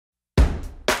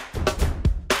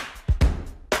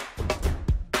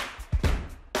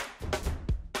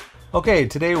Okay,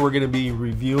 today we're going to be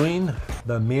reviewing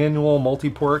the manual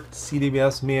multi-port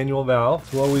CWS manual valve.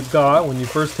 So what we've got, when you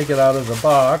first take it out of the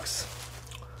box,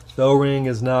 the O-ring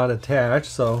is not attached,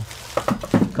 so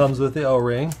it comes with the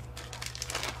O-ring.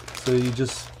 So you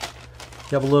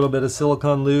have a little bit of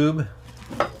silicone lube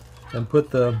and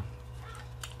put the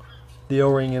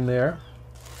O-ring in there.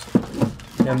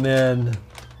 And then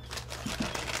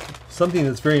something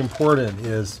that's very important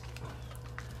is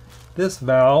this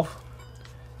valve.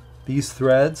 These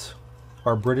threads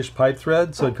are British pipe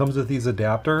thread, so it comes with these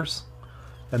adapters.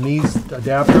 And these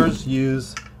adapters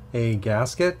use a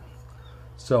gasket,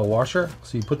 so a washer.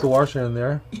 So you put the washer in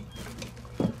there,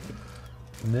 and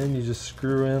then you just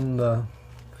screw in the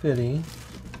fitting.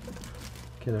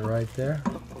 Get it right there.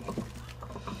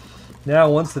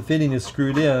 Now once the fitting is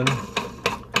screwed in,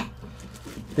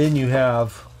 then you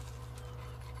have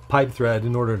pipe thread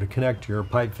in order to connect your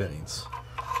pipe fittings.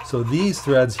 So these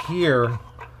threads here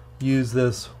use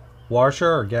this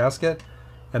washer or gasket,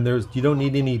 and you don't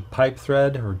need any pipe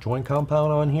thread or joint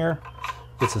compound on here.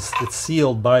 It's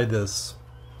sealed by this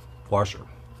washer.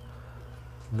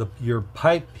 Your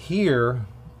pipe here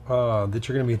that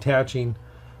you're going to be attaching,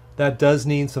 that does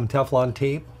need some Teflon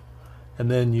tape,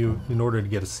 and then in order to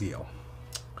get a seal.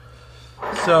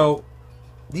 So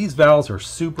these valves are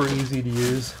super easy to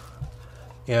use,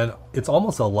 and it's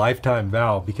almost a lifetime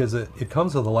valve because it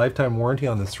comes with a lifetime warranty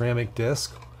on the ceramic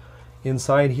disc.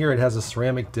 Inside here it has a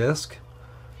ceramic disc,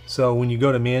 so when you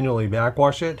go to manually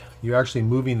backwash it, you're actually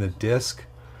moving the disc,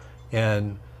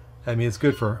 and I mean it's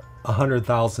good for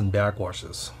 100,000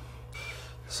 backwashes.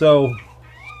 So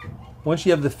once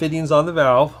you have the fittings on the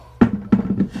valve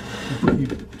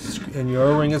and your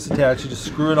O-ring is attached, you just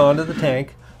screw it onto the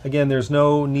tank. Again, there's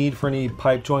no need for any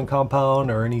pipe joint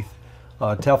compound or any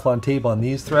Teflon tape on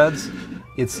these threads.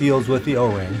 It seals with the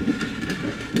O-ring.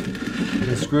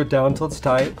 You screw it down until it's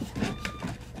tight.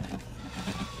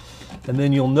 And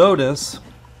then you'll notice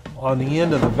on the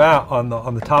end of the valve,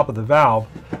 on the top of the valve,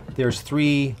 there's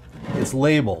three. It's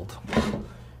labeled.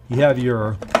 You have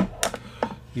your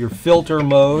filter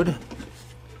mode. I don't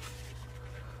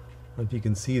know if you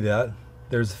can see that.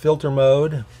 There's filter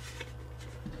mode,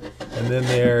 and then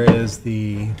there is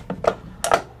the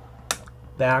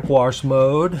backwash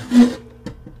mode,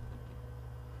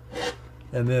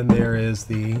 and then there is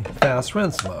the fast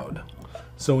rinse mode.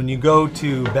 So when you go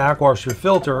to backwash your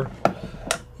filter,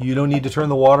 you don't need to turn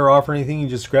the water off or anything. You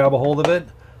just grab a hold of it,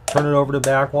 turn it over to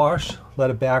backwash,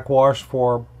 let it backwash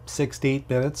for 6 to 8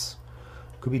 minutes.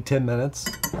 Could be 10 minutes.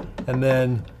 And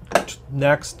then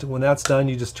next, when that's done,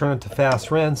 you just turn it to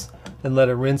fast rinse and let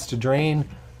it rinse to drain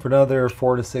for another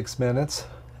 4 to 6 minutes.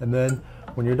 And then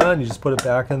when you're done, you just put it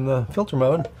back in the filter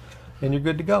mode and you're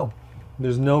good to go.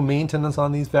 There's no maintenance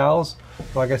on these valves.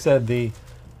 Like I said, they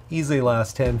easily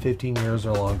last 10, 15 years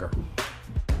or longer.